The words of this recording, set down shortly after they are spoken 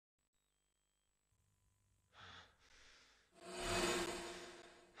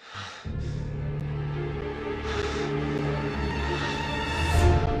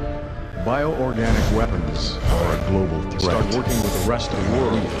Bioorganic weapons are a global threat. Start working with the rest of the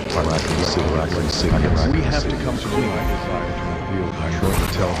world. We have to come to my desire to reveal the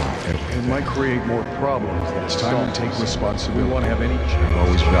truth. Tell them everything. It might create more problems than it's time to take responsibility. We want to have any chance. I've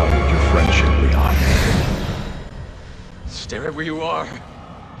always valued your friendship, Leon. Stay right where you are.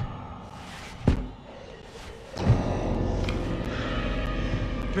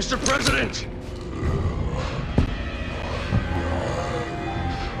 Mr. President!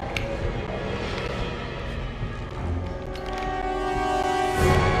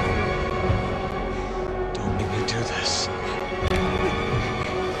 Don't make me do this.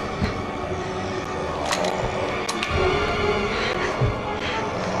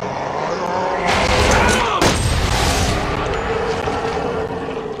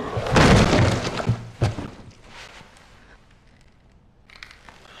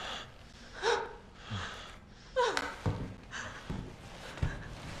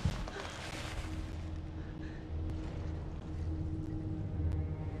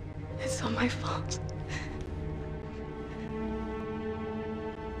 It's all my fault.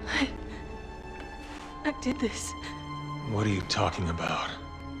 I did this. What are you talking about?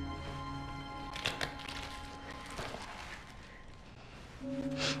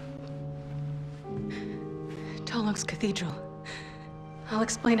 Tall Oaks Cathedral. I'll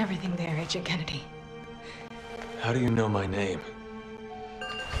explain everything there, Agent Kennedy. How do you know my name?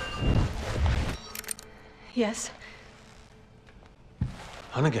 Yes?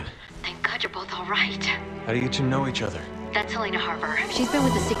 Hunnigan. Thank God you're both all right. How do you two know each other? That's Helena Harper. She's been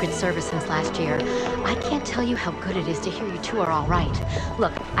with the Secret Service since last year. I can't tell you how good it is to hear you two are all right.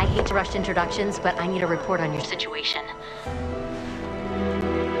 Look, I hate to rush introductions, but I need a report on your situation.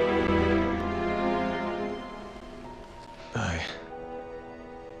 I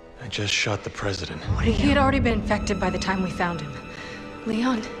just shot the president. What are you? He had already been infected by the time we found him.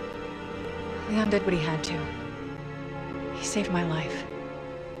 Leon did what he had to. He saved my life.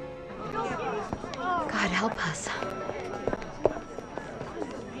 God help us.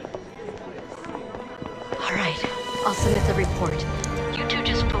 All right, I'll submit the report. You two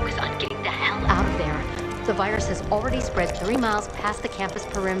just focus on getting the hell out of there. The virus has already spread 3 miles past the campus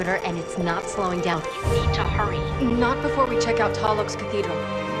perimeter, and it's not slowing down. You need to hurry. Not before we check out Tall Oaks Cathedral.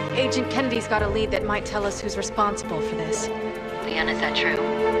 Agent Kennedy's got a lead that might tell us who's responsible for this. Leon, is that true?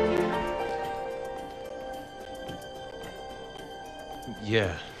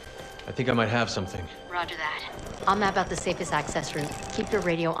 Yeah. I think I might have something. Roger that. I'll map out the safest access route. Keep your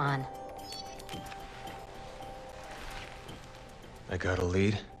radio on. I got a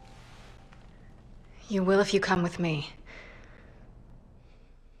lead? You will if you come with me.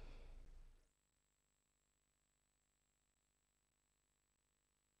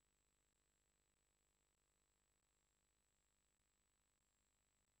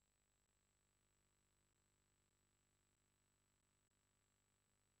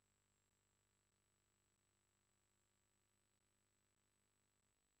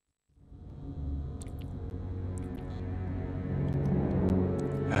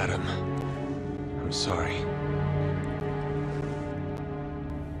 Adam, I'm sorry.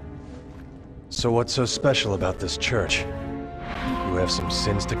 So what's so special about this church? You have some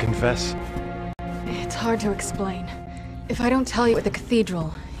sins to confess? It's hard to explain. If I don't tell you at the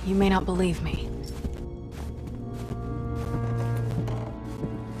cathedral, you may not believe me.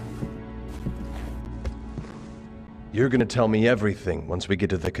 You're gonna tell me everything once we get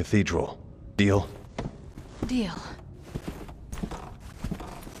to the cathedral. Deal? Deal.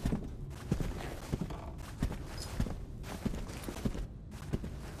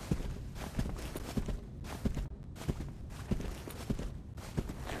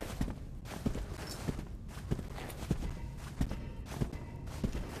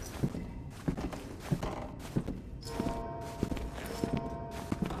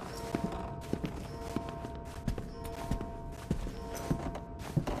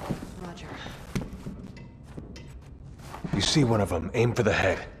 You see one of them, aim for the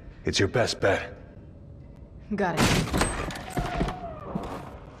head. It's your best bet. Got it.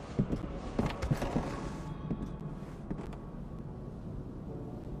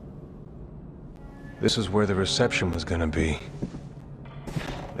 This is where the reception was gonna be.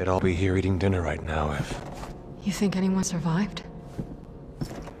 They'd all be here eating dinner right now if... You think anyone survived?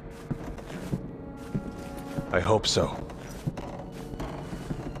 I hope so.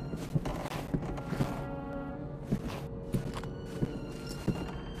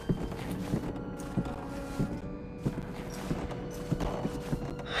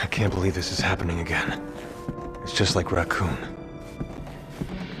 I can't believe this is happening again. It's just like Raccoon.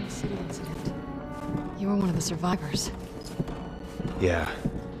 Raccoon City incident. You were one of the survivors. Yeah.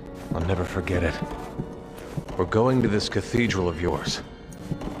 I'll never forget it. We're going to this cathedral of yours.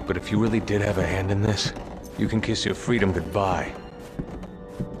 But if you really did have a hand in this, you can kiss your freedom goodbye.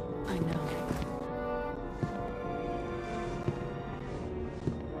 I know.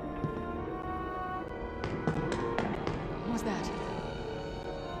 What was that?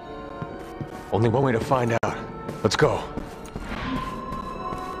 Only one way to find out. Let's go.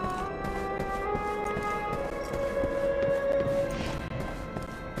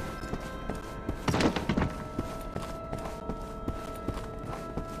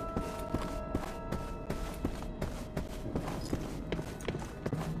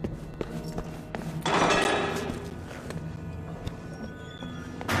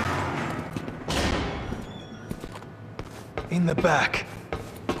 In the back.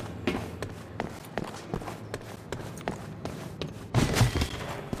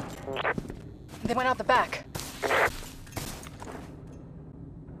 They went out the back.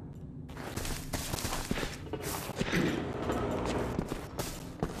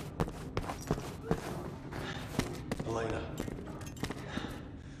 Elena.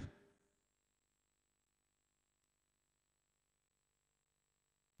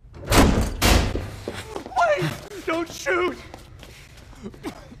 Wait! Don't shoot!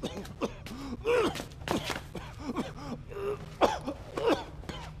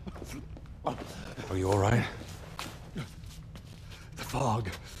 Are you all right? The fog.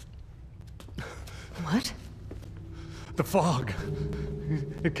 What? The fog.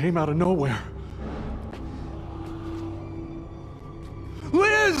 It came out of nowhere.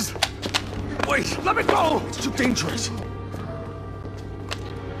 Liz! Wait, let me go! It's too dangerous.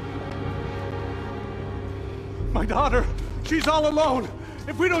 My daughter, she's all alone.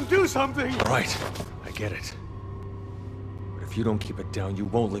 If we don't do something... All right, I get it. But if you don't keep it down, you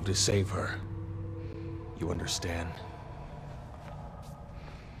won't live to save her. You understand?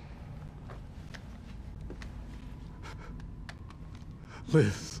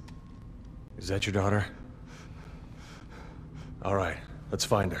 Liz. Is that your daughter? All right, let's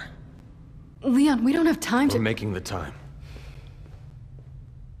find her. Leon, we don't have time We're to... making the time.